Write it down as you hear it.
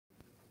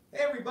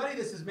Hey everybody,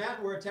 this is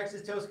Matt. We're at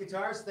Texas Toast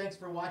Guitars. Thanks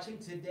for watching.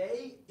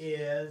 Today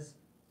is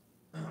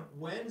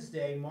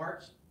Wednesday,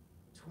 March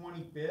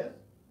 25th.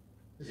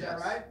 Is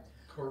that right?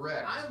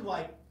 Correct.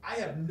 I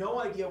have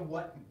no idea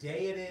what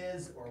day it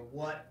is or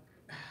what.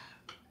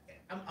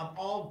 I'm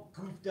all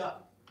goofed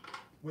up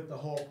with the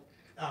whole,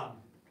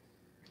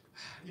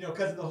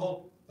 because of the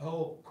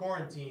whole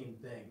quarantine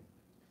thing.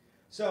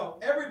 So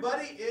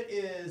everybody, it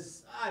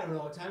is, I don't know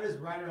what time it is,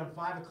 right around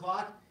 5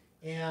 o'clock.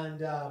 And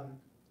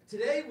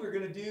today we're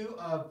going to do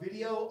a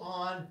video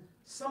on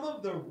some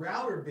of the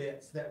router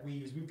bits that we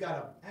use.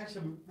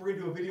 Actually, we're going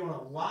to do a video on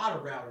a lot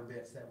of router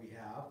bits that we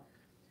have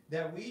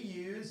that we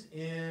use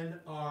in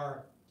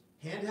our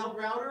handheld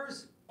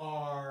routers,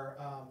 our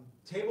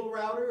table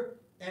router,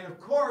 and of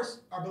course,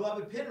 our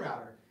beloved pin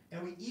router.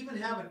 And we even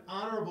have an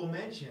honorable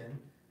mention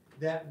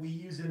that we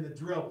use in the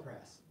drill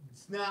press.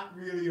 It's not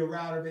really a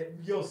router bit.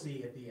 You'll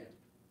see at the end.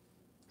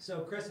 So,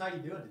 Chris, how you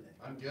doing today?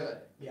 I'm good.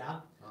 Yeah?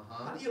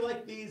 Uh-huh. How do you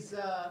like these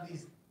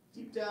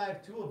deep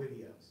dive tool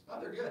videos?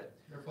 Oh, they're good.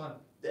 They're fun.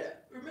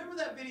 Remember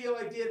that video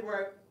I did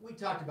where we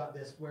talked about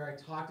this, where I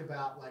talked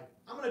about, like,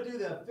 I'm going to do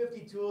the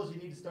 50 tools you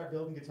need to start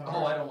building guitars.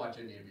 Oh, I don't watch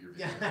any of your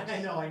videos. Yeah,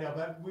 I know,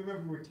 but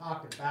remember we were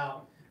talking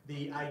about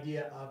the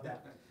idea of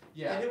that.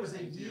 Yeah. And it was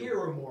a year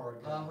or more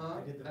ago. Uh-huh.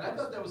 I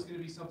thought that was going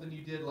to be something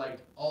you did, like,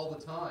 all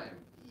the time.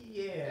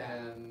 Yeah.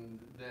 And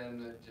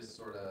then it just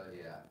sort of,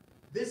 yeah.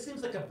 This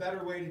seems like a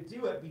better way to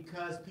do it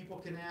because people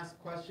can ask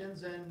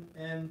questions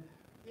and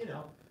you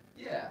know.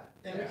 Yeah.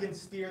 And we can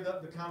steer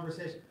the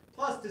conversation.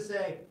 Plus to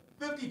say,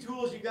 50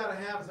 tools you gotta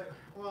have, it's like,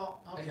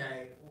 well,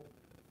 okay.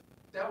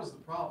 That was the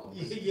problem.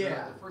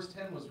 Yeah. The first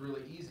 10 was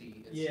really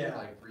easy, it seemed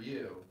like, for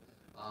you.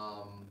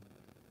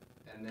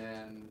 And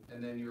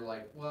then you're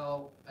like,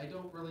 well, I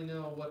don't really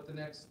know what the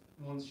next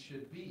ones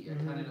should be. I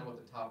kind of know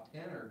what the top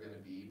 10 are going to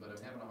be, but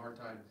I'm having a hard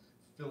time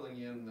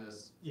filling in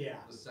this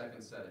the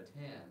second set of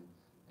 10.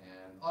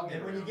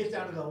 And when you get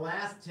down to the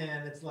last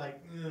 10, it's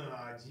like,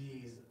 oh,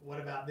 geez, what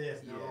about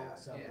this? No.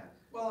 Yeah.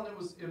 Well,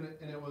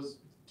 and it was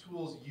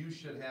tools you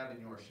should have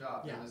in your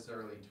shop, not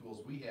necessarily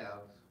tools we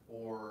have,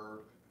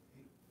 or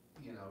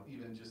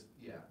even just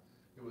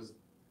it was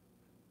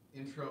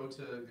intro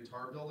to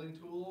guitar building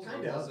tools.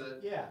 Kind or of. Was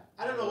it? Yeah.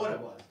 I don't know what it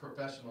was.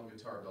 Professional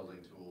guitar building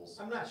tools.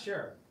 I'm not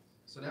sure.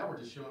 So now we're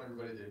just showing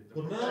everybody the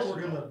well, now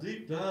we're going to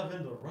deep dive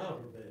into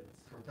router bits.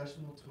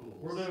 Professional tools.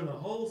 We're doing a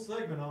whole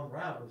segment on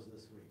routers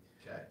this week.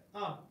 Okay.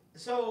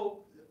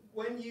 So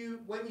when you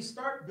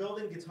start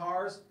building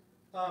guitars,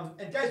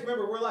 and guys,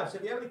 remember we're live. So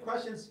if you have any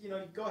questions, you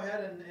go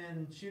ahead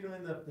and shoot them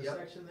in the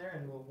section there,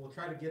 and we'll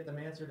try to get them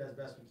answered as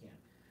best we can.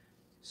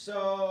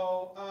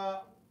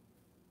 So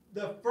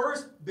the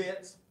first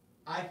bits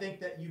I think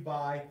that you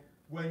buy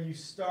when you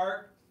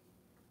start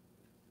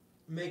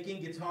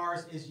making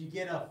guitars is you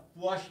get a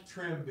flush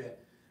trim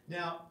bit.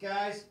 Now,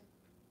 guys,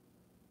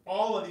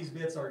 all of these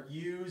bits are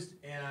used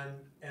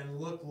and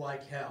look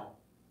like hell.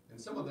 And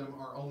some of them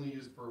are only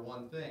used for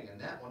one thing, and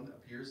that one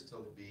appears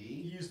to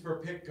be used for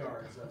pick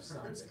guards of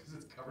something. Because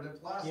it's covered in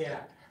plastic.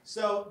 Yeah.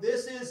 So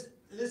this is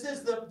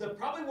the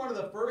probably one of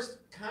the first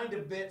kind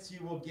of bits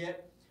you will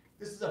get.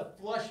 This is a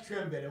flush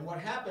trim bit, and what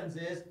happens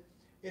is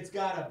it's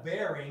got a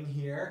bearing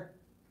here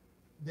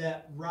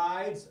that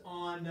rides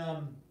on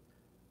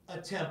a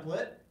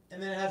template,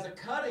 and then it has a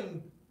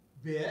cutting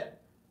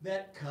bit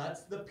that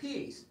cuts the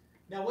piece.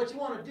 Now what you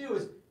want to do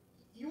is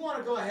you want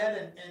to go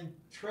ahead and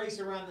trace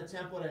around the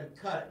template and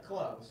cut it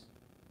close.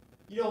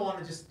 You don't want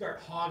to just start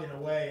hogging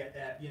away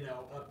at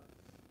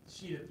a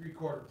sheet of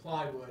 3/4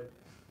 plywood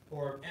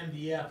or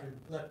MDF and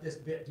let this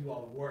bit do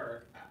all the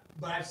work.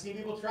 But I've seen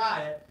people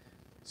try it.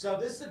 So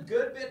this is a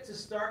good bit to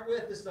start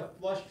with. This is a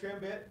flush trim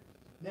bit.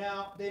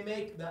 Now they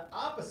make the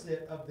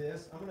opposite of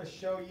this. I'm going to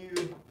show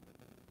you.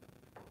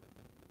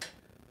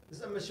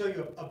 I'm going to show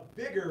you a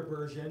bigger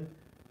version.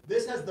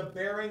 This has the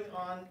bearing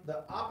on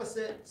the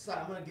opposite side.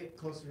 I'm going to get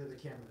closer to the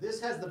camera. This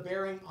has the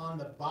bearing on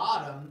the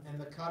bottom and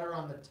the cutter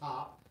on the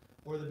top,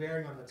 or the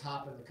bearing on the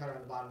top and the cutter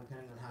on the bottom,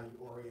 depending on how you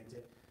orient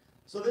it.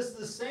 So this is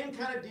the same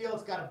kind of deal.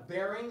 It's got a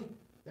bearing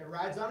that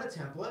rides on a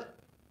template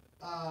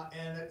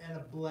and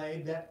a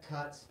blade that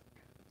cuts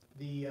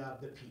the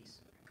piece.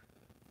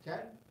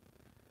 Okay?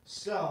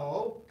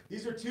 So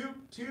these are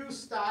two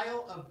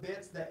style of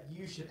bits that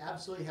you should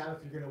absolutely have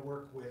if you're going to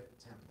work with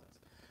templates.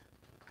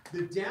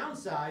 The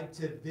downside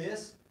to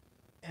this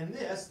and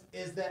this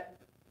is that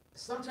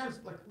sometimes,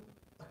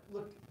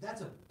 look, that's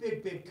a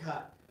big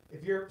cut.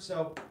 If your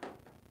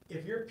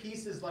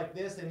piece is like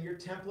this and your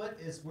template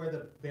is where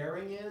the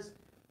bearing is,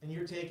 and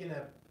you're taking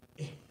a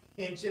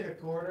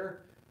 1.25"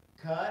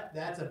 cut,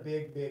 that's a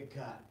big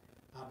cut.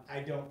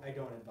 I don't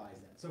advise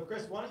that. So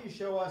Chris, why don't you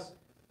show us?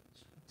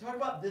 Talk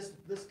about this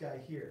guy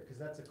here, because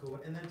that's a cool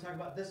one, and then talk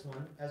about this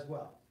one as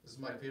well. This is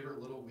my favorite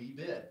little wee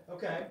bit.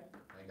 Okay.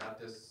 I got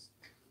this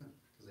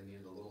because I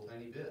needed a little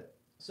tiny bit.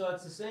 So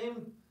it's the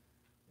same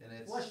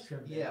flush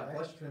trim bit, yeah, right?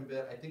 Flush trim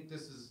bit. I think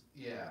this is,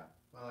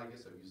 well, I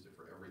guess I've used it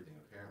for everything,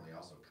 apparently.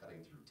 Also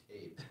cutting through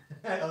tape.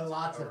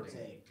 Lots of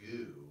tape.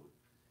 Goo.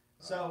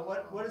 So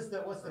what's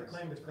the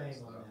claim to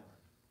fame on that?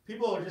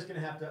 People are just going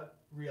to have to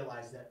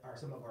realize that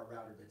some of our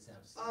router bits have.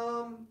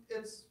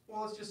 It's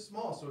just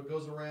small, so it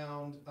goes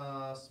around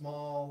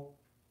small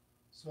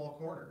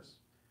corners.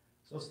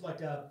 So it's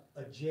like a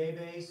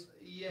J-bass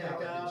Yeah,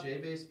 pickup. like a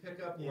J-bass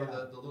pickup, or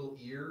the little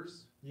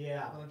ears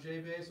on a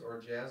J-bass, or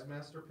a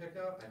Jazzmaster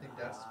pickup. I think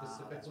that's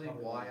specifically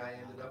why I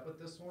ended up with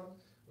this one,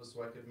 was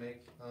so I could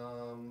make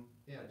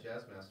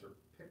Jazzmaster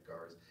pick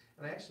guards.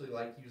 And I actually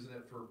like using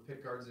it for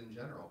pick guards in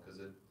general, because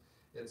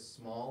it's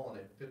small and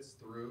it fits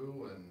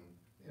through, and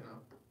you know.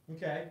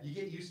 Okay. You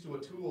get used to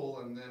a tool,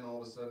 and then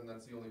all of a sudden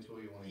that's the only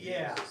tool you want to use.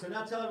 Yeah, so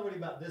now tell everybody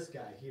about this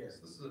guy here. So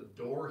this is a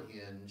door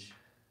hinge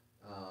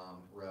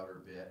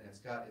router bit, and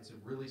it's a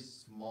really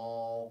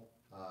small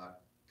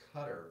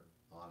cutter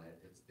on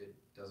it. It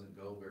doesn't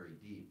go very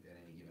deep at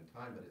any given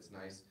time, but it's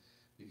nice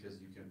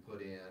because you can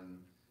put in,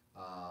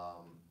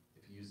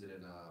 if you use it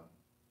in a...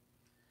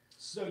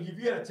 So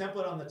you've got a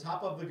template on the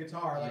top of the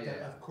guitar, like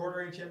a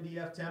 1/4"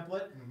 MDF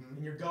template,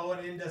 and you're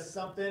going into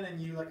something,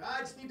 and you're like, I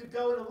just need to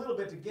go in a little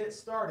bit to get it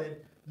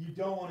started. You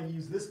don't want to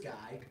use this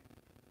guy.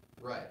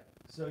 Right.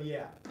 So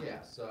yeah.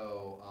 Yeah,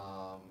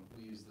 so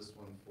we use this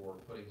one for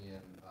putting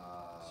in...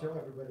 Show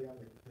everybody on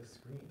the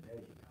screen. There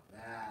you go.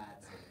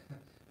 That's it.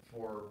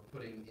 For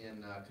putting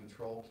in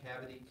control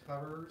cavity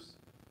covers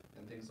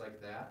and things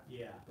like that.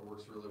 Yeah. It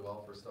works really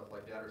well for stuff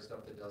like that, or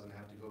stuff that doesn't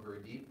have to go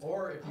very deep.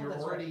 Or if you're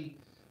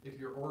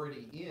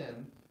already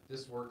in,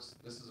 this works.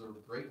 This is a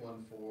great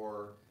one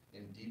for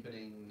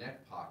deepening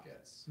neck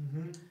pockets.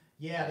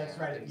 Yeah, that's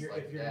right. If your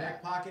that.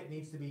 neck pocket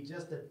needs to be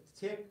just a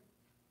tick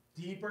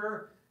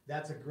deeper,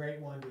 that's a great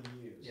one to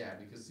use. Yeah,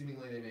 because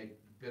seemingly they make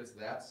bits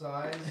that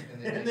size,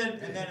 and then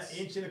an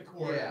inch and a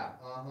quarter. Yeah,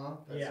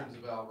 that seems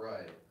about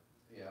right.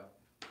 Yeah.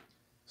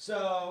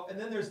 So, and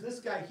then there's this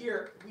guy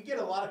here. We get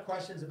a lot of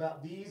questions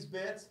about these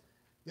bits.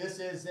 This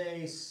is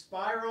a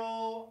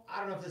spiral, I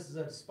don't know if this is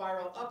a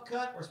spiral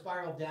upcut or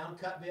spiral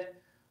downcut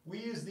bit. We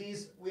use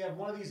these, we have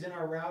one of these in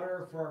our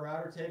router for our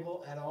router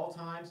table at all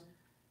times.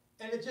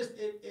 And it just,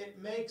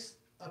 it makes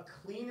a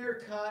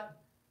cleaner cut,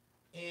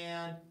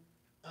 and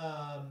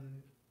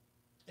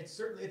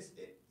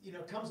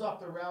it comes off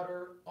the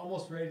router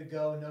almost ready to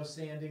go, no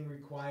sanding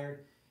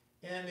required.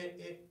 And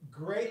it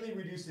greatly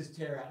reduces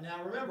tear out.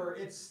 Now remember,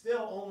 it's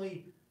still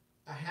only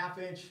a 1/2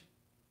 inch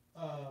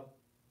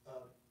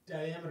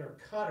diameter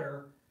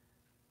cutter,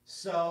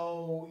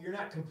 so you're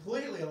not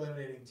completely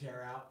eliminating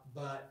tear out.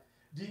 But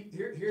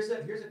here's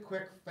a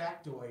quick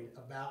factoid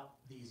about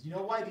these. You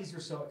know why these are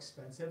so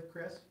expensive,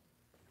 Chris?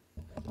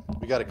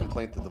 We got a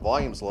complaint that the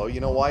volume's low. You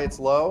know why it's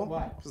low?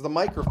 Why? Because the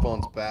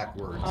microphone's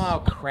backwards.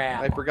 Oh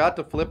crap! I forgot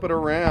to flip it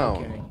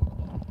around. Okay.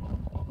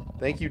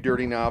 Thank you,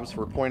 Dirty Knobs,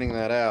 for pointing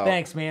that out.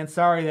 Thanks, man.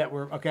 Sorry that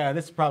we're... Okay,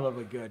 this is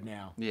probably good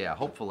now. Yeah,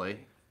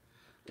 hopefully.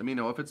 Let me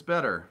know if it's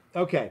better.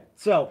 Okay,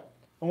 so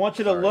I want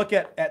you to look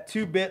at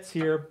two bits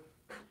here.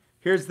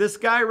 Here's this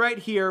guy right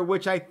here,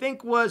 which I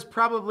think was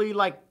probably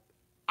like,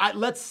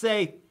 let's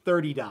say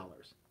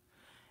 $30.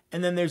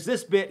 And then there's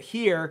this bit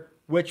here,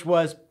 which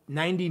was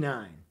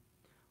 $99.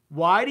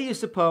 Why do you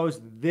suppose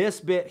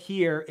this bit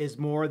here is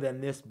more than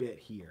this bit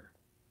here?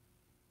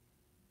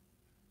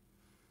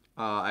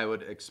 I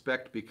would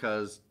expect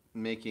because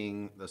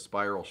making the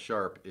spiral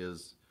sharp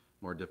is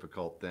more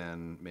difficult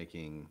than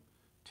making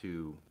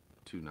two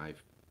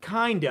knife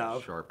kind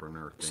of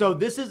sharpener things. So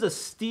this is a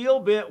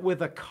steel bit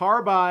with a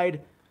carbide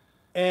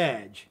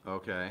edge.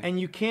 Okay. And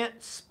you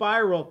can't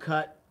spiral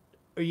cut,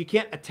 or you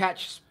can't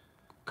attach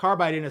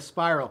carbide in a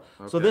spiral.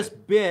 Okay. So this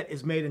bit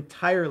is made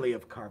entirely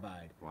of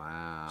carbide.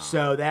 Wow.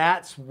 So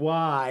that's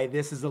why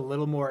this is a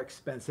little more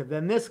expensive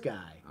than this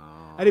guy.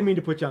 Oh. I didn't mean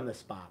to put you on the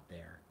spot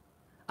there.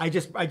 I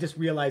just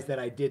realized that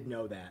I did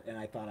know that, and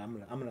I thought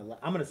I'm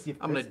gonna see if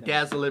Chris knows.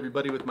 Dazzle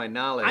everybody with my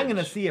knowledge. I'm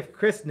gonna see if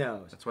Chris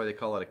knows. That's why they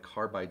call it a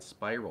carbide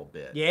spiral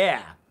bit.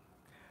 Yeah.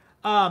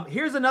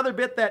 Here's another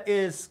bit that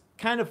is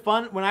kind of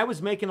fun. When I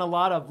was making a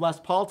lot of Les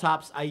Paul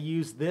tops, I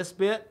used this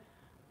bit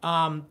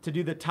to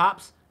do the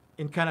tops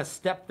and kind of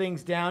step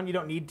things down. You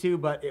don't need to,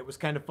 but it was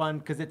kind of fun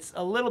because it's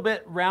a little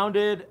bit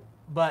rounded,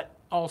 but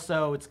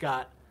also it's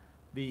got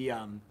the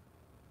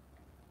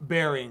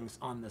bearings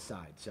on the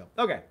side. So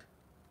okay.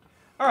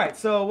 All right,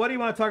 so what do you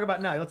want to talk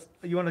about now?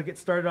 You want to get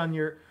started on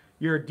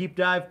your deep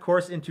dive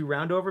course into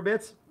roundover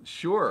bits?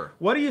 Sure.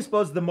 What do you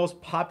suppose the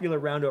most popular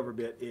roundover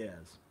bit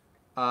is?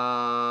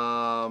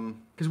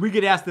 Because we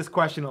get asked this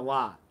question a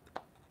lot.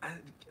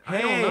 I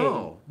don't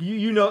know.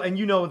 You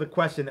know the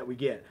question that we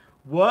get.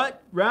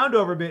 What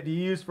roundover bit do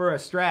you use for a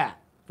Strat,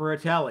 for a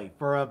Tele,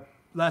 for a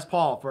Les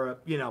Paul, for a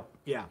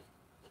yeah.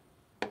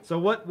 So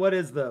what's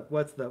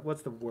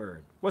the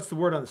word? What's the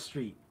word on the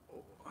street?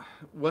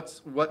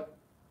 What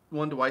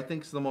one do I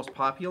think is the most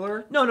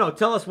popular? No.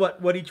 Tell us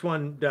what each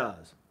one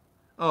does.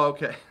 Oh,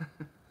 okay.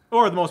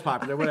 Or the most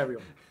popular, whatever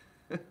you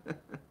want.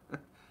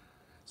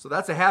 So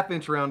that's a 1/2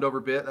 inch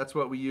roundover bit. That's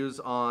what we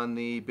use on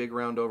the big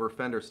roundover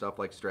Fender stuff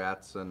like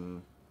Strats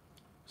and...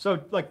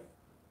 So like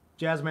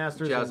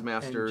Jazzmasters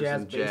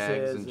and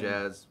Jags and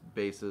jazz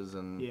basses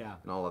and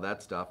all of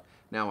that stuff.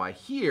 Now I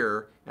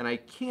hear, and I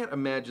can't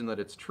imagine that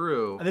it's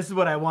true... And this is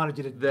what I wanted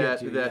you to get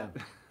to.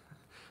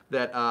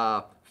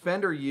 That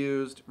Fender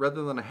used,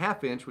 rather than a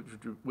 1/2 inch,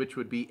 which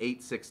would be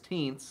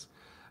 8/16,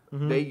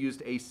 they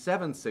used a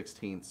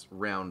 7/16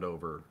 round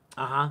over.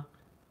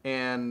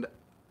 And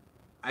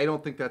I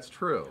don't think that's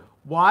true.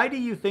 Why do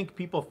you think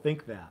people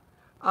think that?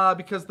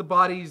 Because the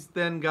bodies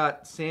then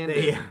got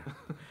sanded.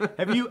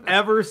 Have you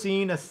ever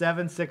seen a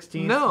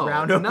 7/16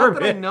 round over? Not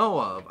that I know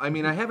of. I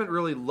mean, I haven't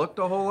really looked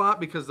a whole lot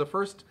because the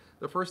first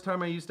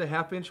time I used a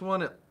 1/2 inch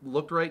one, it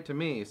looked right to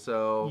me,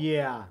 so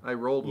I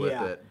rolled with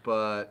it.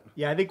 But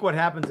I think what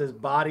happens is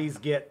bodies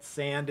get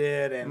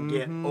sanded and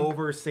get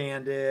over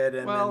sanded,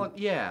 and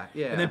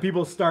and then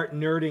people start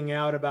nerding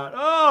out about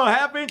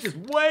 1/2 inch is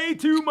way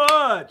too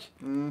much,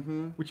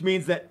 which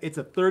means that it's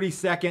a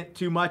 30-second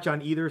too much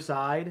on either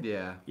side.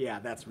 Yeah,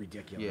 that's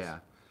ridiculous. Yeah.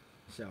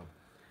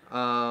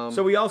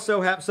 So we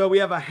also have we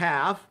have a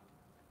 1/2,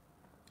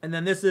 and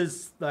then this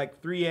is like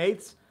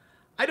 3/8.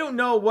 I don't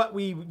know what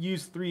we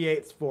use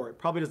 3/8 for. It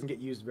probably doesn't get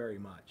used very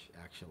much,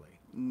 actually.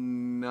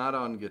 Not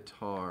on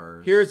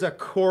guitars. Here's a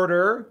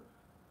 1/4.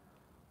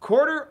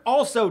 1/4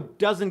 also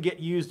doesn't get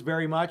used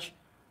very much,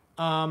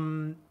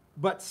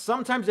 but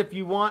sometimes if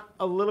you want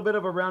a little bit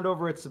of a round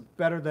over, it's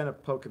better than a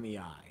poke in the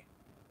eye.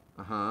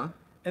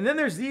 And then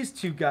there's these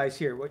two guys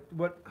here.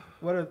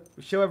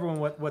 Show everyone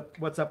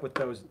what's up with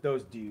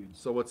those dudes.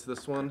 So what's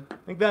this one? I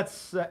think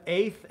that's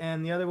 1/8,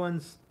 and the other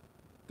one's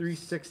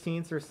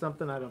 3/16 or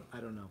something. I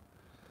don't know.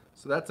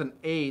 So that's an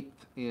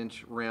 1/8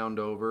 inch round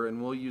over,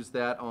 and we'll use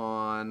that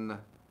on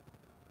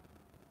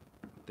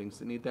things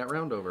that need that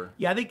round over.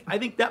 Yeah, I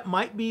think that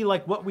might be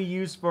like what we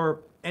use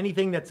for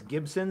anything that's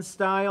Gibson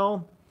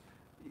style.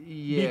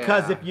 Yeah.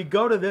 Because if you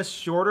go to this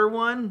shorter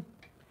one,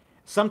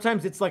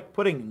 sometimes it's like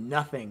putting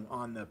nothing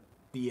on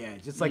the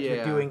edge. It's like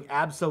you're doing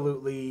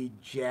absolutely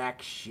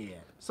jack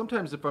shit.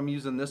 Sometimes if I'm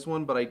using this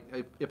one, but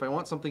if I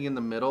want something in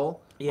the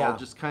middle, I'll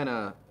just kind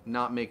of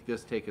not make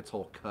this take its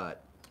whole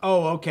cut.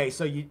 Oh, okay.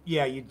 So you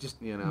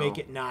just make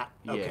it not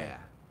okay. Yeah.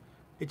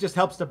 It just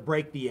helps to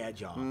break the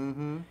edge off.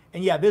 And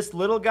this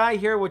little guy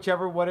here,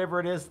 whatever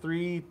it is,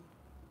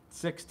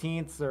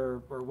 3/16 or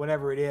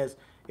whatever it is,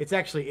 it's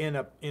actually in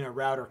a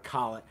router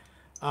collet.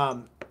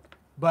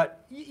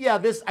 But yeah,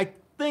 I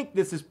think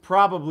this is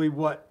probably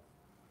what.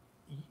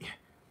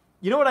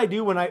 You know what I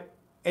do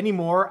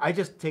anymore? I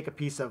just take a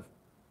piece of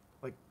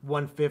like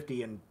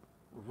 150 and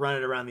run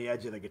it around the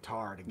edge of the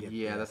guitar to get.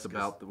 Yeah, that's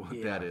about what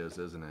that is,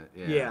 isn't it?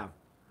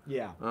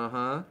 Yeah.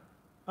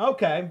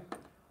 Okay.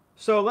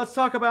 So let's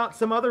talk about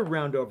some other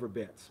round over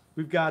bits.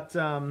 We've got.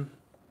 All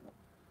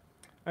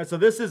right, so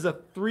this is a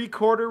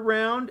 3/4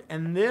 round,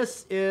 and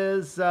this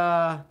is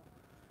I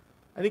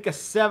think a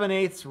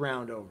 7/8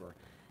 round over,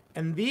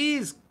 and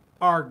these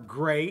are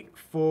great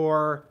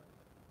for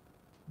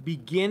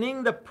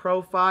beginning the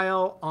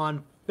profile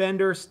on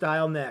Fender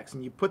style necks.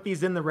 And you put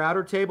these in the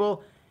router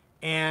table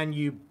and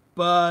you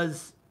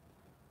buzz.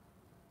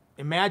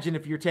 Imagine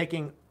if you're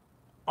taking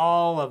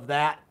all of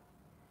that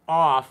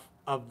off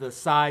of the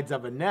sides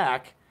of a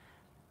neck,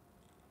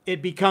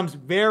 it becomes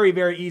very,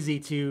 very easy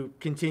to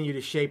continue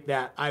to shape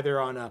that either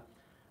on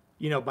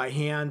by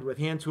hand with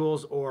hand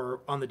tools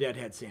or on the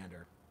deadhead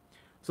sander.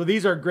 So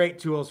these are great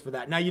tools for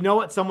that. Now, you know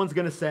what someone's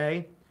going to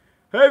say?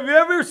 Have you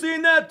ever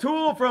seen that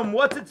tool from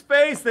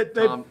what's-its-face?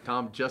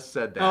 Tom just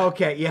said that.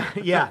 Okay,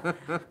 yeah.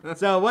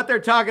 So what they're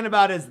talking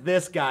about is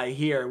this guy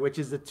here, which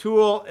is a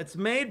tool. It's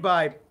made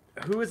by,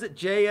 who is it,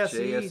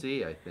 JSE?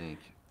 JSE, I think.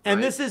 And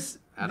right? this is...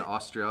 Out of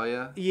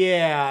Australia?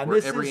 Yeah. Where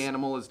every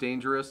animal is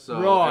dangerous,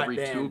 so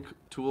every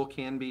tool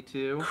can be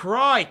too.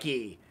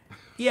 Crikey.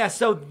 Yeah,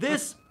 so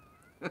this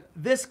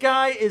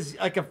guy is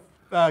like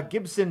a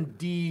Gibson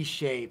D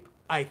shape,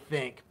 I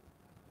think.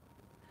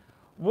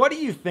 What do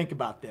you think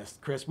about this,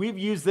 Chris? We've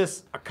used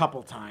this a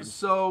couple times.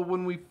 So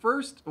when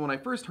I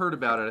first heard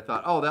about it, I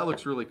thought, oh, that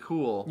looks really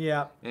cool.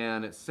 Yeah.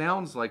 And it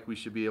sounds like we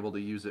should be able to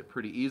use it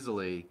pretty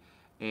easily.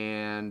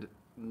 And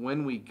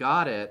when we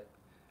got it,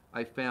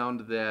 I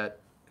found that,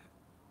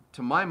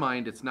 to my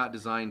mind, it's not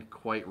designed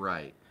quite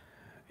right.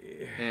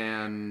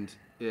 And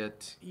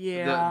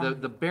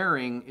the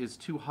bearing is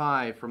too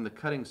high from the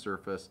cutting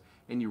surface,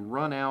 and you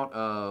run out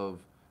of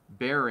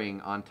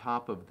bearing on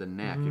top of the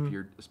neck,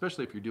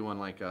 especially if you're doing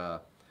like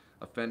a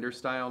Fender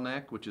style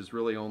neck, which is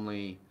really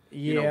only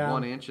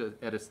 1 inch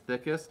at its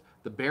thickest.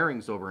 The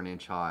bearing's over 1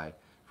 inch high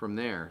from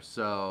there.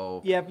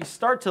 So if you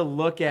start to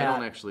look at, I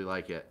don't actually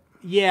like it.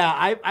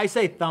 Yeah, I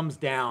say thumbs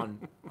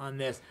down on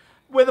this,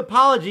 with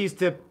apologies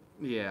to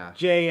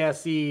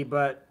JSE,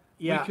 but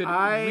yeah, we could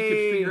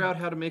figure out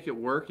how to make it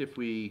work if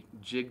we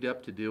jigged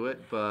up to do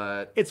it,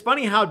 but it's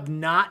funny how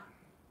not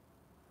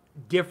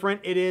different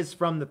it is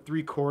from the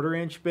 3/4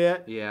 inch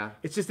bit. Yeah.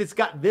 It's just, it's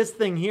got this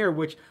thing here,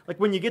 which,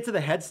 like, when you get to the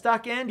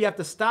headstock end, you have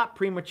to stop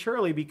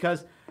prematurely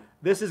because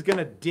this is going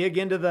to dig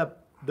into the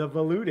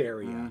volute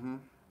area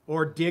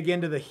or dig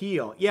into the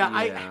heel.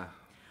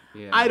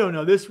 I don't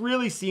know. This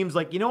really seems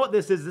like, you know what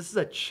this is? This is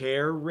a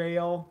chair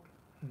rail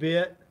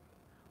bit,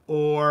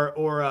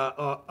 or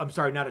I'm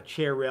sorry, not a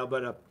chair rail,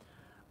 but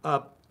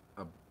a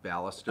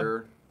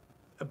baluster.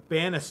 A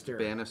banister.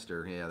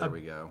 Banister, yeah, there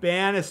we go.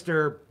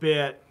 Banister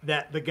bit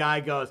that the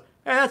guy goes,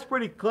 hey, that's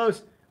pretty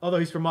close. Although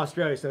he's from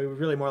Australia, so he was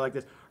really more like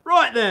this.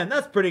 Right then,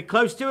 that's pretty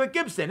close to a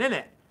Gibson, isn't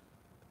it?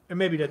 And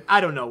maybe I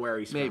don't know where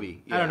he's from.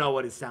 Maybe, I don't yeah. know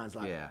what it sounds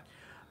like. Yeah.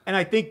 And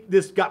I think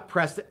this got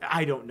pressed.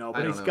 I don't know, but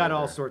I don't it's know got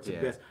all either. sorts of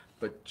Yeah. bits.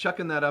 But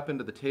chucking that up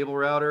into the table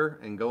router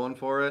and going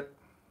for it.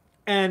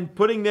 And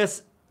putting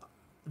this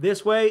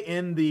way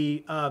in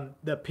the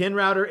pin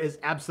router is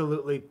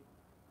absolutely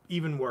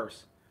even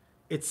worse.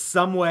 It's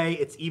some way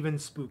it's even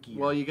spookier.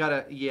 Well, you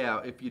gotta,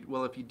 yeah. If you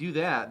do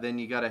that, then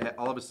you gotta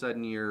all of a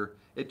sudden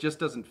it just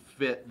doesn't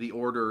fit the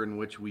order in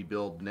which we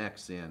build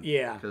necks in.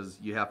 Yeah. Because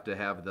you have to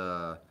have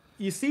the.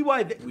 You see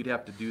why? We'd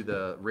have to do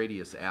the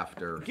radius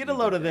after. Get we a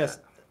load did of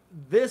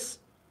this.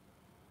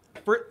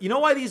 that. You know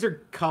why these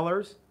are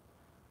colors?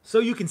 So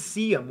you can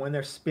see them when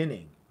they're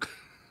spinning.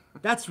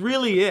 That's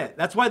really it.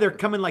 That's why they're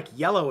coming like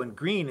yellow and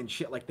green and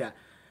shit like that.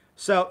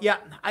 So yeah,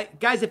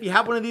 guys, if you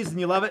have one of these and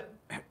you love it,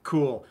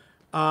 cool.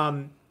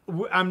 I'm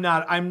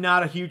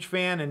not a huge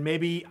fan, and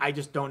maybe I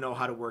just don't know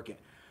how to work it.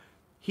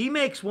 He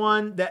makes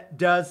one that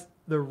does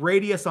the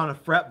radius on a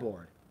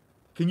fretboard.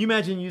 Can you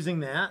imagine using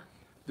that?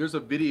 There's a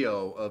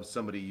video of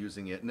somebody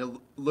using it, and it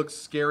looks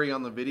scary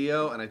on the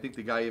video, and I think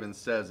the guy even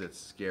says it's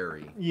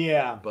scary.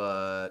 Yeah.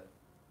 But,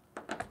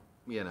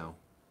 you know.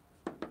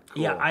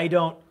 Cool. Yeah, I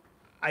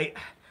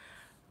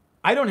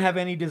don't have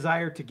any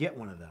desire to get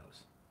one of those.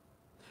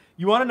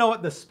 You want to know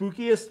what the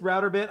spookiest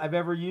router bit I've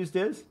ever used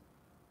is?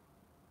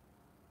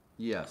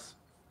 Yes.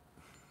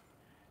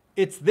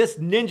 It's this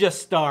Ninja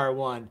Star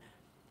one.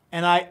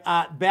 And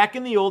I back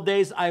in the old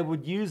days, I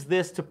would use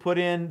this to put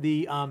in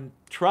the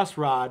truss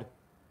rod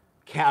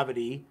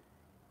cavity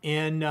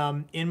in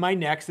my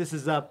necks. This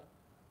is a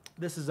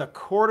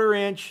 1/4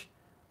 inch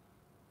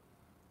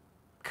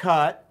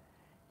cut,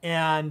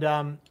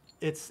 and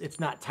it's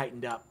not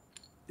tightened up.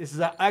 This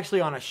is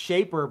actually on a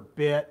shaper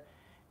bit,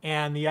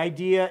 and the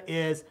idea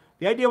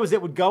was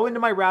it would go into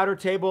my router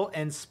table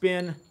and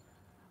spin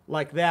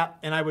like that,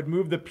 and I would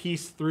move the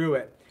piece through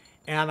it.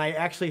 And I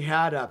actually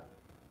had a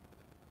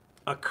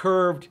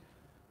curved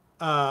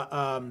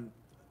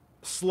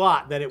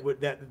slot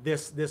that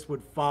this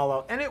would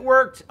follow, and it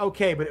worked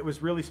okay, but it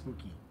was really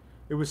spooky.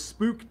 It was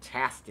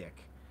spooktastic.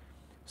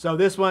 So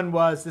this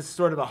is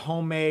sort of a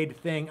homemade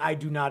thing. I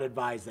do not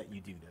advise that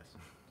you do this,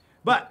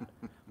 but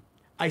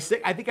I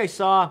think I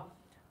saw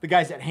the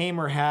guys at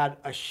Hamer had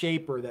a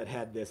shaper that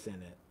had this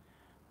in it,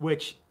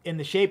 which in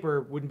the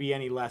shaper wouldn't be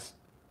any less,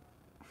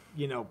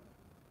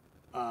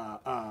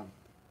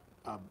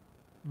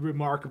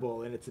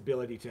 remarkable in its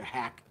ability to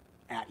hack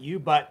at you.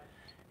 But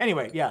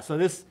anyway, yeah, so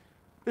this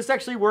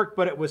actually worked,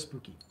 but it was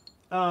spooky.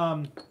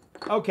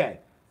 Okay,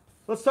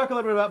 let's talk a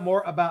little bit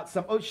more about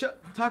some.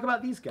 Talk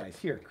about these guys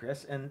here,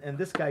 Chris, and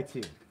this guy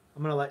too.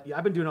 I'm gonna let you.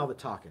 I've been doing all the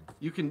talking.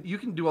 You can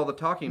do all the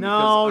talking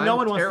No, because no I'm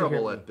one wants to hear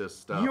terrible me. at this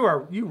stuff.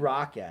 You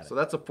rock at it. So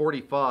that's a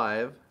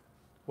 45.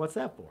 What's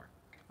that for?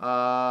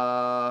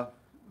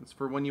 It's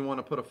for when you want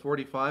to put a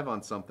 45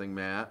 on something,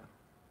 Matt.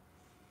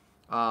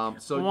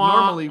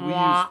 Normally we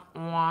use.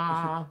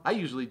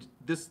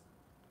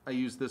 I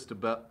use this to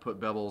put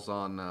bevels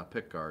on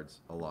pick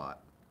guards a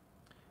lot.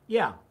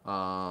 Yeah.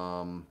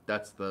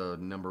 That's the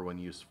 #1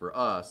 use for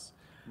us.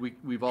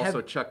 We've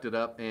also chucked it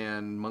up,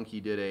 and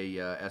Monkey did a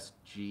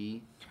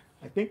SG.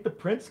 I think the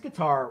Prince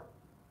guitar.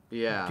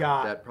 Yeah,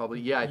 that probably.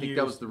 Yeah, I think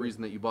that was the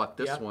reason that you bought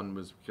this one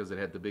was because it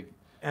had the big.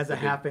 As a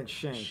 1/2 inch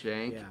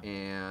shank. Yeah.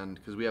 And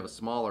because we have a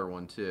smaller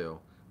one too,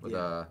 with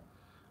a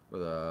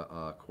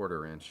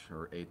 1/4 inch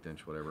or 1/8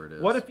 inch, whatever it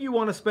is. What if you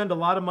want to spend a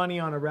lot of money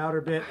on a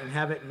router bit and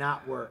have it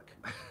not work?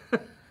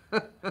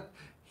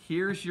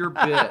 Here's your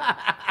bit.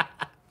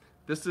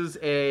 This is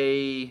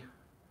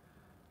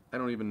I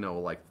don't even know,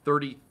 like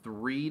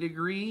 33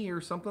 degree or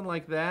something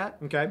like that.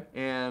 Okay.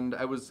 And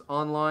I was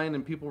online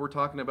and people were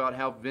talking about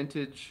how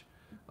vintage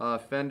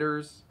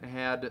Fenders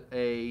had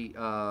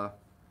a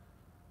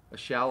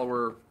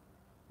shallower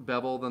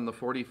bevel than the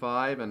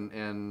 45,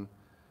 and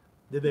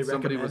did they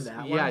somebody recommend was that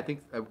one? yeah, I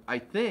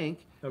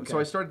think. And so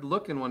Okay. I started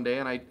looking one day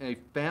and I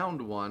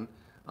found one.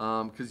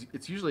 Because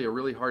it's usually a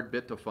really hard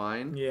bit to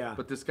find. Yeah.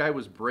 But this guy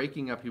was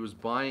breaking up. He was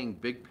buying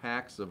big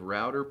packs of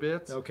router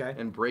bits. Okay.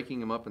 And breaking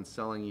them up and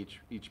selling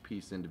each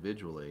piece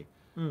individually.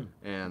 Mm.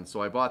 And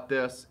so I bought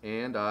this,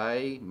 and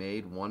I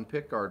made one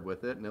pick guard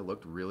with it, and it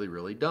looked really,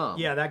 really dumb.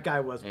 Yeah, that guy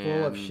was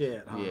full of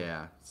shit. Huh?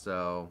 Yeah.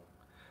 So.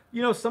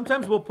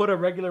 Sometimes we'll put a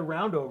regular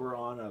roundover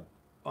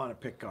on a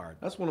pick guard.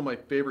 That's one of my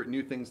favorite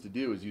new things to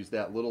do is use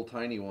that little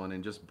tiny one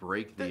and just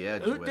break the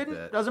edge with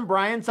it. Doesn't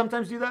Brian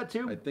sometimes do that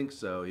too? I think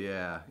so,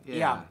 yeah.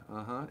 Yeah.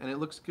 Uh-huh. And it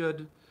looks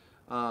good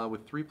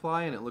with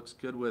 3-ply, and it looks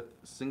good with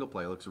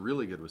single-ply. It looks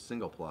really good with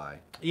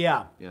single-ply.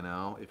 Yeah.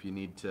 If you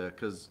need to,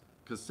 because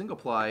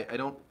single-ply, I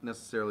don't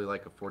necessarily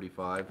like a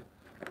 45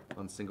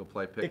 on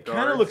single-ply pick guards. It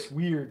kind of looks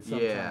weird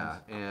sometimes. Yeah,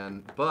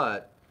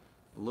 but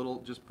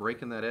just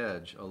breaking that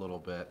edge a little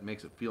bit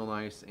makes it feel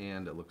nice,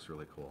 and it looks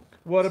really cool.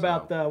 What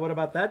about that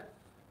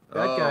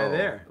guy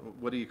there?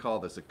 What do you call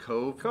this? A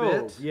cove bit?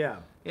 Cove, yeah.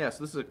 Yeah,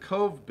 so this is a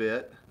cove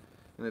bit,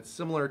 and it's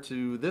similar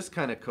to this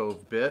kind of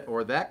cove bit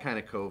or that kind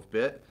of cove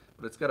bit,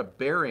 but it's got a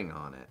bearing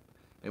on it.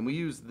 And we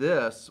use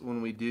this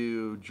when we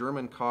do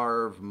German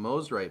carve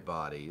Mosrite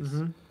bodies,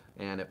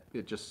 and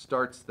it just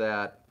starts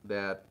that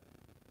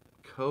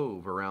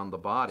cove around the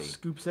body.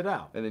 Scoops it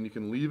out. And then you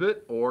can leave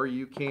it, or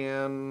you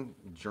can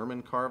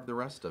German carve the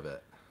rest of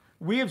it.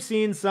 We have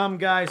seen some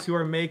guys who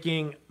are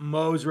making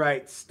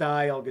Mosrite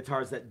style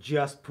guitars that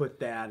just put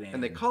that in.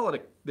 And they call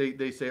it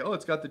they say, oh,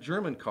 it's got the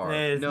German carve.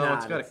 It's no, not.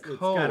 it's got a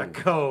cove. It's got a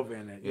cove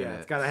in it. Yeah,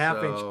 it's got a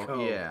half-inch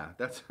cove. Yeah,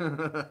 that's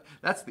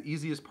the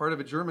easiest part of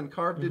a German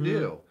carve to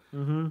do.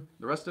 The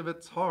rest of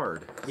it's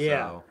hard.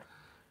 Yeah.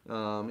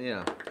 So,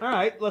 yeah. All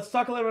right, let's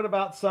talk a little bit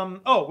about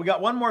some. Oh, we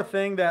got one more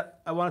thing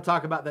that I want to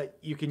talk about that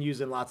you can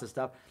use in lots of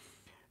stuff.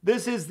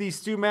 This is the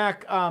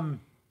StewMac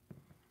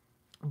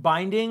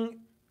binding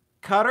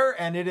cutter,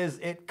 and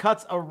it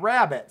cuts a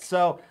rabbet.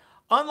 So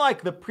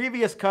unlike the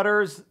previous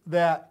cutters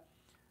that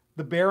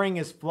the bearing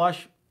is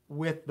flush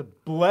with the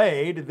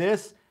blade,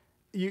 this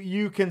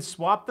you can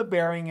swap the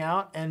bearing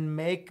out and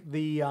make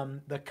the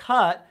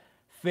cut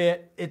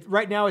fit. It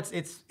right now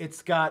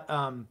it's got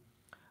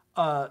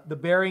the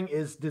bearing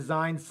is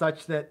designed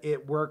such that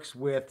it works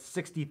with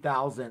 60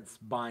 thousandths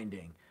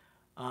binding.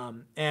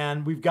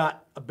 And we've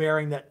got a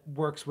bearing that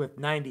works with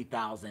 90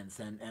 thousandths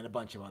and a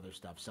bunch of other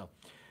stuff. So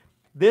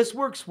this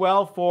works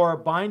well for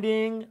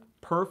binding,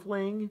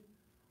 purfling,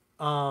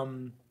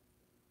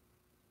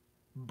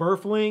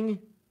 burfling,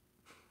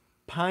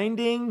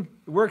 pinding.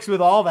 It works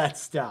with all that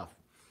stuff.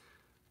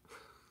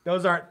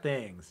 Those aren't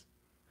things.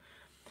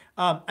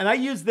 And I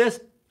use this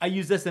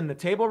in the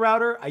table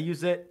router. I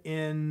use it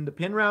in the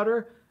pin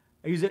router.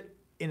 I use it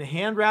in a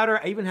hand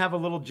router. I even have a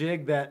little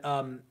jig that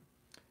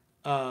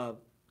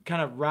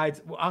kind of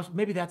rides. Well,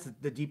 maybe that's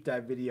the deep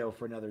dive video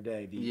for another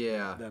day.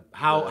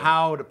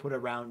 How to put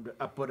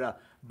a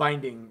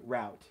binding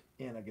route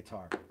in a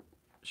guitar.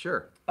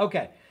 Sure.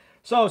 Okay.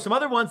 So some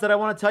other ones that I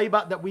want to tell you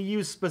about that we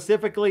use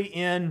specifically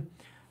in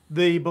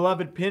the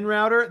beloved pin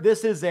router.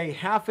 This is a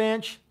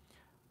 1/2-inch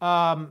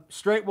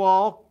straight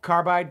wall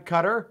carbide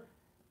cutter,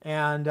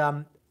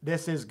 and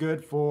this is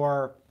good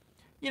for,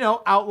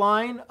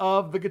 outline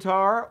of the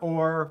guitar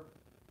or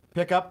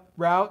pickup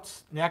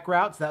routes, neck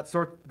routes, that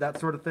sort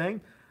of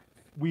thing.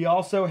 We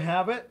also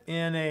have it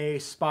in a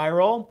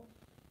spiral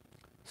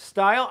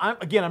style.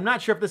 I'm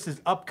not sure if this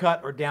is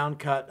upcut or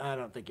downcut. I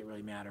don't think it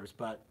really matters,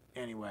 but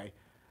anyway.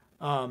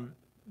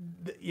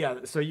 Yeah,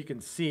 so you can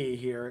see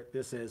here,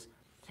 this is.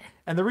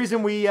 And the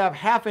reason we have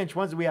 1/2-inch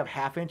ones is we have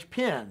 1/2-inch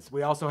pins.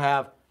 We also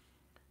have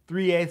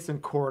 3/8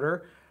 and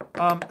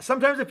 1/4.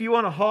 Sometimes if you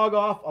want to hog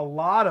off a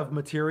lot of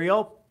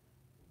material,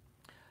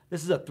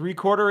 this is a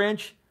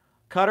 3/4-inch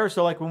cutter.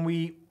 So like when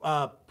we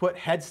put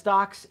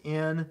headstocks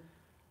in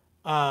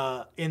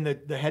the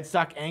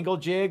headstock angle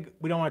jig,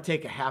 we don't want to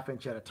take a 1/2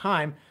 inch at a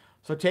time.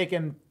 So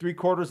taking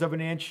 3/4 of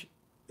an inch,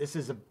 this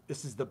is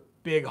the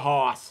big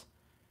hoss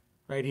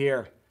right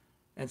here.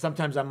 And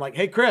sometimes I'm like,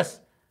 hey Chris,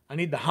 I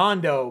need the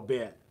Hondo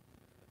bit.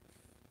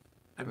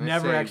 I've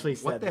never actually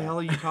said that. What the hell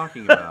are you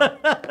talking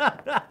about?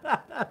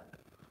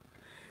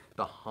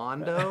 The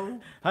Hondo?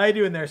 How you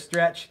doing there,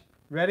 Stretch?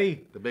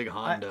 Ready? The big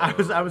Hondo.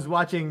 I was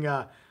watching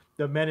the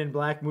Men in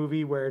Black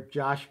movie where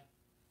Josh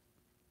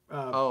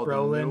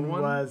Brolin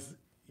was,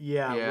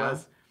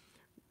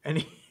 and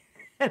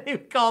he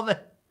called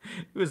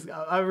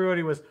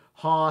everybody was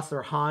Hoss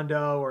or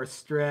Hondo or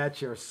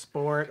Stretch or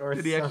Sport or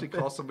Did he something. actually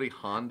call somebody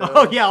Hondo?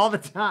 Oh yeah, all the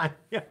time.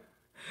 Yeah.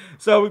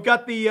 So we've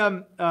got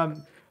the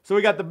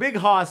we got the big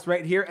Hoss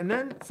right here, and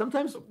then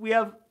sometimes we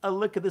have a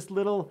look at this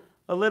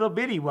a little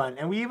bitty one,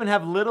 and we even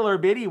have littler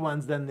bitty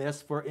ones than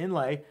this for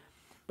inlay.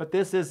 But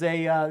this is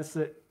a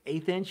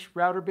 1/8-inch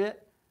router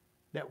bit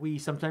that we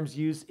sometimes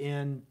use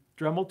in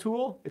Dremel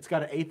tool. It's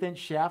got an 1/8-inch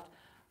shaft,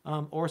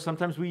 or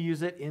sometimes we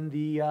use it in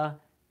the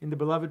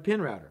beloved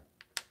pin router.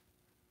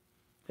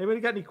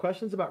 Anybody got any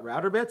questions about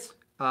router bits?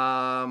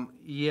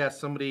 Yeah,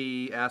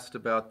 somebody asked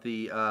about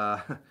the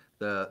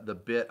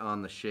bit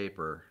on the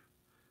shaper.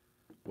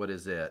 What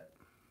is it?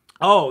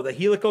 Oh, the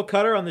helical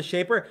cutter on the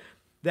shaper.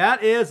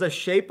 That is a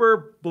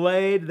shaper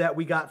blade that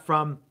we got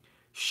from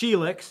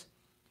Shellooe,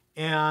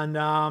 and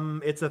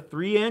it's a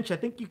 3-inch. I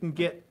think you can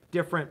get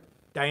different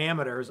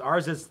diameters.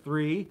 Ours is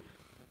 3,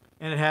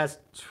 and it has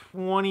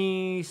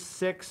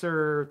 26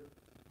 or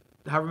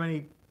however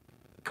many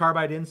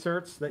carbide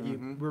inserts that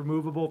you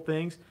removable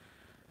things.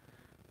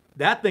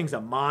 That thing's a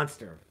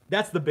monster.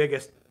 That's the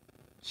biggest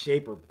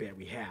shaper bit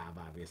we have,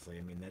 obviously.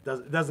 I mean,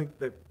 that doesn't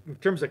in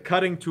terms of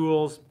cutting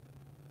tools,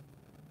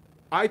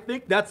 I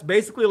think that's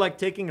basically like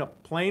taking a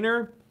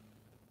planer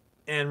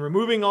and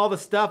removing all the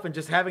stuff and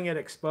just having it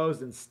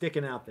exposed and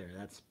sticking out there.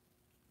 That's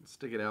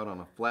stick it out on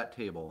a flat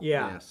table.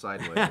 Yeah,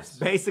 sideways. That's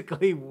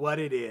basically what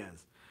it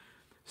is.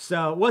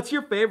 So, what's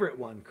your favorite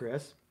one,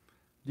 Chris?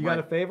 You got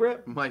a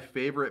favorite? My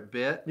favorite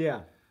bit?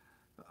 Yeah.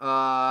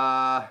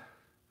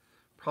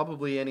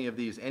 Probably any of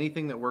these.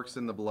 Anything that works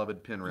in the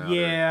beloved pin router.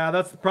 Yeah,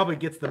 that's probably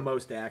gets the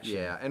most action.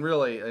 Yeah, and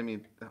really, I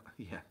mean,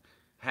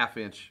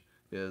 1/2-inch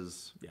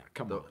is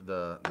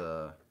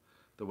the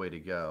way to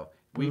go.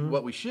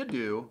 What we should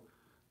do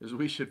is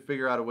we should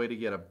figure out a way to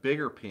get a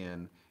bigger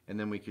pin, and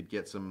then we could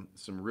get some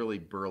really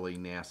burly,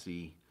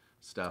 nasty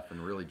stuff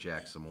and really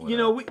jack some wood. You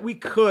know, we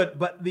could,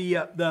 but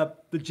the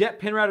Jet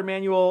Pin Router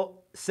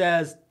manual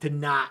says to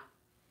not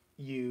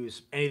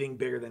use anything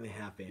bigger than a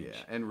 1/2 inch.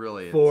 Yeah, and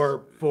really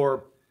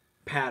for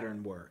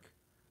pattern work.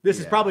 This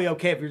is Yeah. probably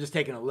okay if you're just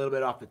taking a little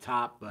bit off the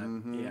top, but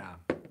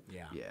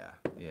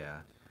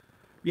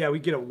yeah, we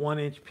get a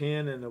 1-inch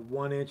pin and a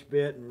 1-inch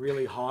bit and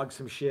really hog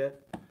some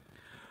shit.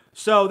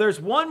 So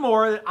there's one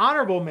more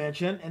honorable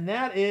mention, and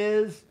that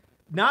is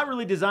not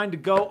really designed to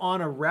go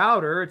on a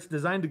router. It's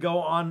designed to go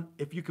on,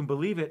 if you can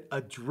believe it,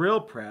 a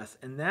drill press,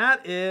 and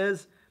that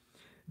is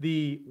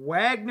the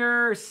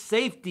Wagner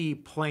safety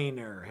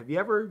planer. Have you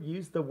ever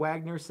used the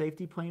Wagner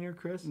safety planer,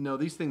 Chris? No,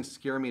 these things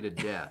scare me to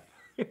death.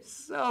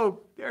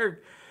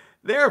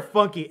 They're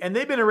funky, and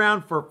they've been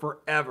around for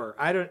forever.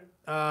 I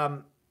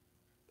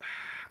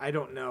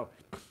don't know.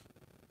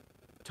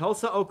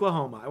 Tulsa,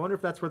 Oklahoma. I wonder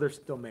if that's where they're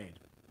still made.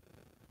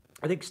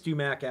 I think Stu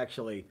Mack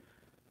actually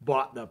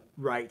bought the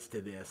rights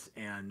to this,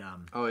 and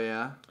Oh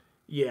yeah.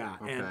 yeah,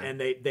 Okay. and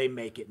they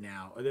make it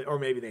now, or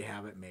maybe they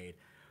have it made.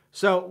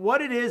 So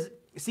what it is,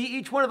 see,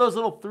 each one of those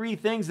little 3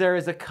 things there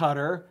is a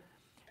cutter,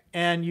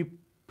 and you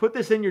put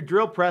this in your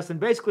drill press and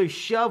basically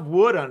shove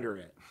wood under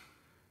it.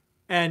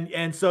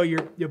 And so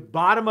your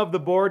bottom of the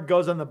board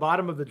goes on the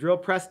bottom of the drill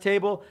press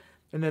table,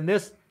 and then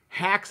this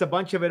hacks a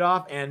bunch of it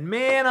off, and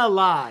man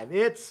alive,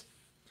 it's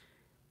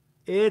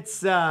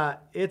a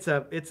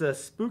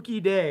spooky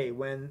day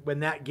when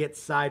that gets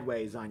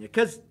sideways on you.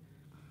 Cause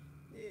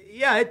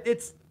yeah,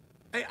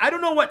 I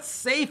don't know what's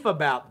safe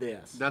about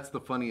this. That's the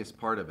funniest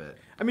part of it.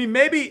 I mean,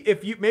 maybe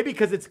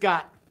because it's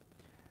got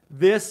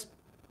this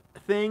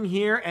thing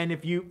here, and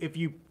if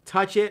you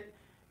touch it,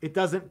 it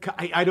doesn't.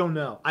 I don't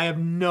know. I have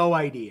no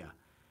idea.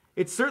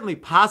 It's certainly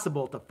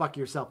possible to fuck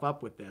yourself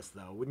up with this,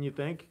 though, wouldn't you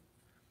think?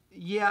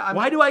 Yeah.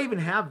 Why do I even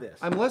have this?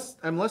 I'm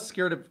less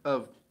scared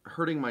of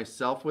hurting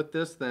myself with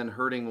this than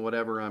hurting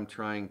whatever I'm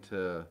trying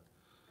to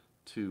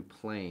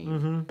plane.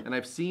 Mm-hmm. And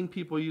I've seen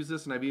people use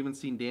this, and I've even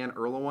seen Dan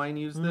Erlewine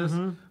use this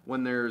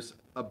when there's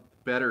a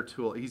better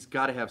tool. He's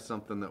got to have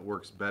something that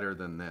works better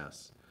than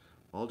this.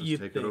 I'll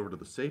just take it over to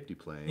the safety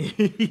plane.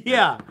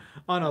 Yeah,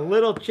 on a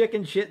little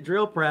chicken shit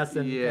drill press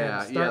and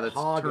start that's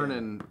hogging.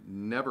 turning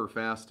never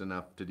fast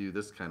enough to do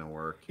this kind of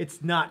work.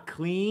 It's not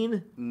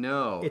clean.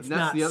 No, It's and that's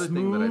not the other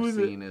thing that I've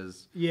smooth. seen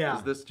is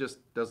this just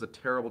does a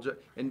terrible job.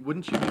 And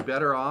wouldn't you be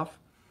better off,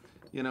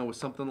 with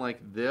something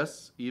like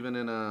this, even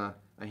in a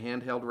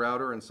handheld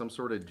router and some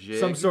sort of jig?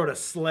 Some sort of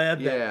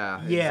sled. Yeah,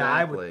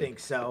 I would exactly. think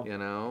so.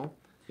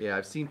 Yeah,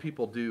 I've seen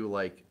people do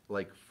like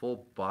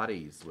full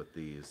bodies with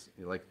these,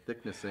 like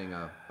thicknessing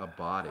a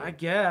body. I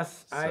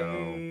guess.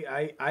 So,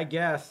 I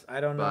guess. I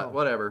don't know. But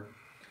whatever.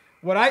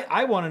 What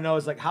I want to know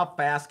is like how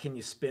fast can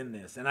you spin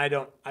this? And I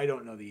don't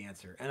know the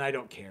answer, and I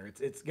don't care.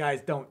 It's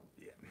guys, don't.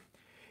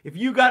 If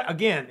you've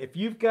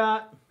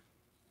got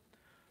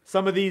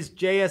some of these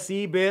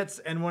JSE bits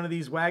and one of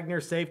these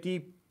Wagner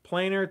safety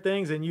planer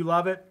things and you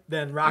love it,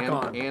 then rock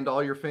on. And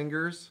all your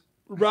fingers.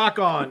 Rock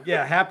on.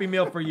 Yeah, Happy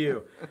Meal for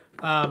you.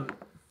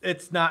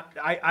 It's not.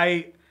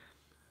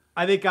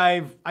 I think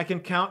I can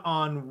count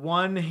on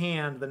one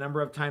hand the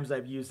number of times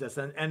I've used this,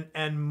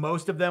 and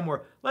most of them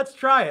were, let's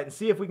try it and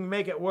see if we can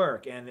make it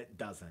work, and it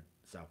doesn't.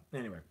 So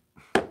anyway,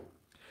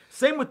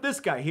 same with this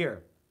guy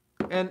here.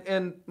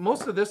 And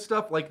most of this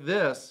stuff like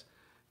this,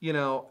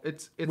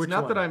 it's Which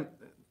not one? that I'm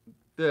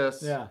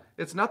this. Yeah.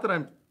 It's not that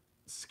I'm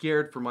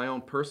scared for my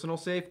own personal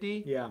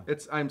safety. Yeah.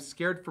 I'm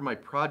scared for my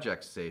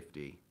project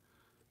safety.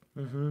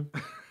 Mm-hmm.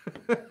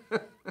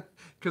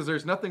 Because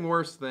there's nothing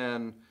worse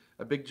than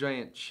a big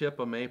giant chip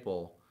of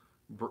maple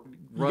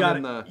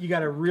You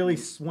got a really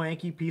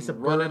swanky piece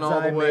of running bird's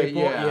all the eye way.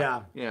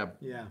 maple.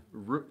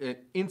 Yeah.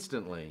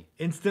 Instantly.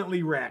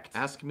 Instantly wrecked.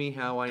 Ask me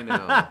how I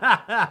know.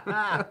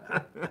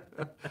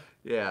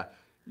 Yeah.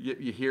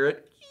 You hear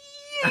it?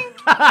 You're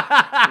like,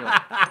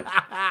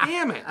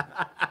 damn it.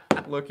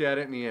 Look at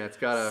it, and it's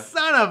got a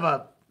son of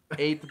a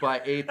 1/8 by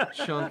 1/8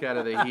 chunk out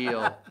of the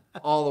heel,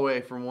 all the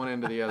way from one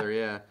end to the other.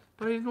 Yeah.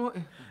 But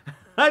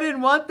I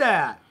didn't want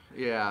that.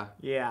 Yeah.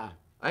 Yeah.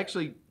 I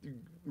actually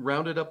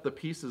rounded up the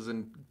pieces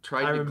and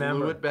tried to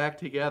glue it back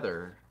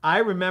together. I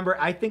remember.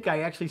 I think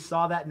I actually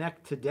saw that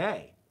neck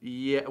today.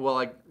 Yeah,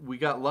 well, we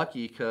got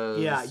lucky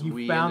because you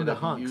we found ended the up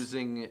hunks.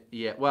 using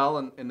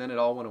and then it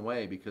all went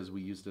away because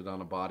we used it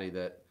on a body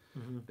that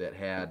that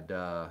had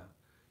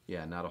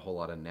not a whole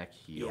lot of neck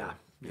heel. Yeah.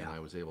 And I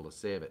was able to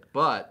save it.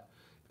 But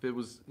if it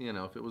was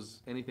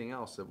anything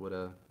else, it would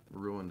have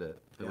ruined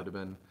it. It would have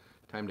been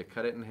time to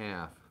cut it in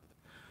half.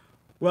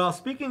 Well,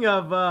 speaking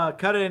of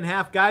cut it in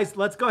half, guys,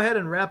 let's go ahead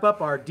and wrap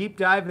up our deep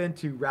dive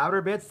into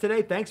router bits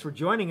today. Thanks for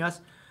joining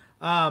us.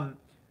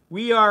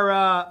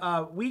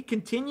 We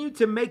continue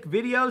to make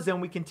videos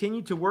and we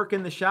continue to work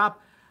in the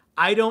shop.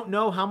 I don't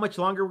know how much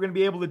longer we're going to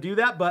be able to do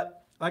that,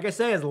 but like I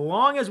say, as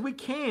long as we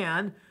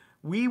can,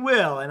 we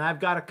will. And I've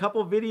got a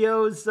couple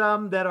videos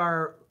that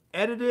are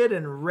edited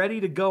and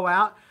ready to go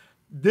out.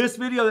 This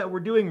video that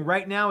we're doing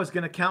right now is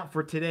going to count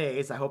for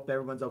today's. I hope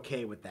everyone's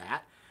okay with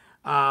that.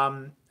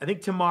 I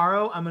think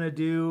tomorrow I'm going to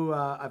do,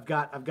 I've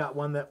got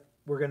one that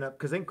we're gonna,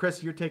 because then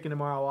Chris, you're taking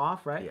tomorrow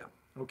off, right?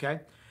 Yeah. Okay.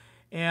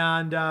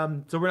 And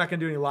so we're not gonna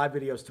do any live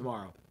videos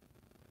tomorrow.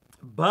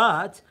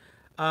 But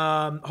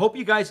hope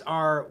you guys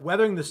are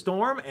weathering the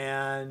storm,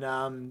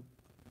 and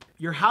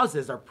your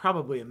houses are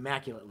probably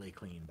immaculately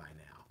clean by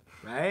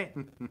now, right?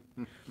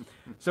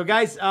 So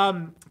guys,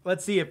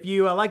 let's see. If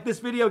you like this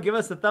video, give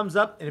us a thumbs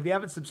up. And if you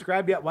haven't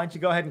subscribed yet, why don't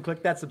you go ahead and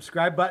click that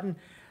subscribe button.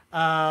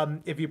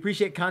 If you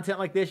appreciate content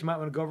like this, you might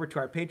want to go over to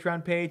our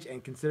Patreon page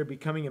and consider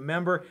becoming a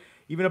member.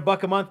 Even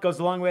 $1 a month goes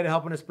a long way to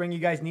helping us bring you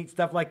guys neat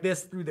stuff like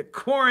this through the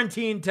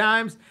quarantine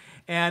times.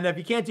 And if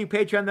you can't do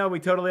Patreon, though, we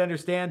totally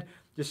understand.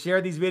 Just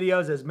share these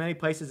videos as many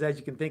places as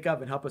you can think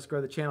of and help us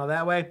grow the channel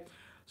that way.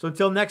 So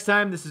until next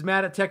time, this is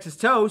Matt at Texas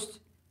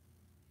Toast.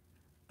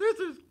 This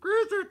is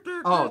Chris at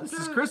Texas. Oh, this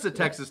is Chris at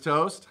Texas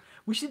Toast.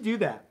 We should do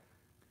that.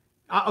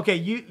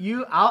 Okay,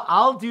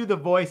 I'll do the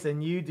voice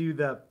and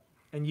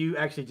you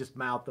actually just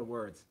mouth the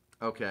words.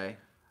 Okay.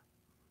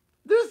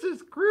 This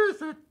is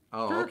Chris at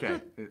Oh, okay.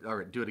 All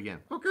right, do it again.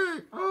 Okay,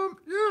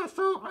 yeah,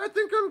 so I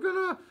think I'm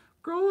gonna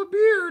grow a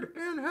beard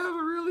and have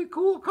a really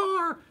cool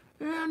car.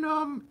 And,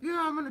 yeah,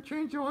 I'm gonna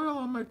change the oil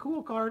on my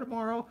cool car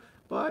tomorrow.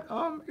 But,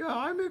 yeah,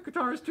 I make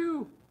guitars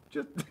too.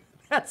 Just,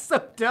 that's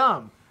so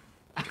dumb.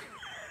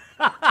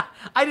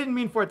 I didn't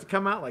mean for it to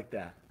come out like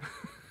that.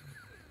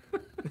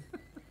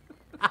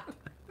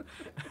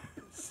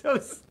 So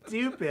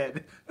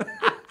stupid.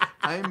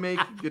 I make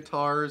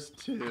guitars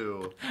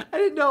too. I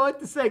didn't know what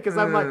to say because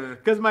I'm like,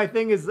 because my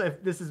thing is,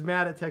 if this is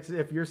Matt at Texas,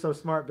 if you're so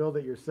smart, build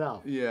it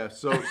yourself. Yeah.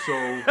 So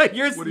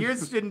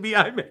yours shouldn't be.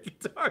 I make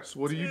guitars.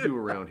 What do you do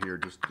around here?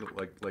 Just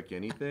like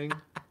anything?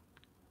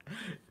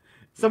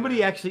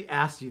 Somebody actually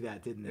asked you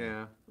that, didn't they?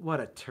 Yeah. What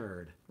a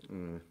turd.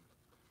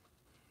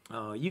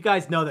 Oh, you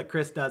guys know that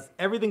Chris does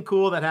everything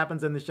cool that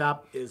happens in the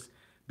shop is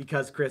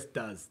because Chris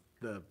does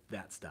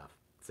that stuff.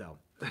 So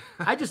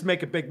I just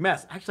make a big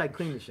mess. Actually, I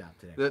cleaned the shop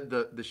today.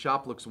 The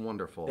shop looks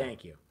wonderful.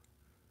 Thank you.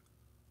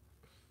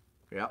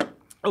 Yeah.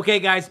 Okay,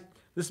 guys.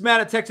 This is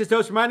Matt at Texas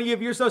Toast reminding you,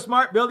 if you're so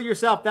smart, build it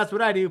yourself. That's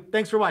what I do.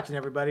 Thanks for watching,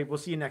 everybody. We'll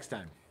see you next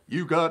time.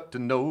 You got to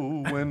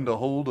know when to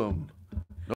hold 'em.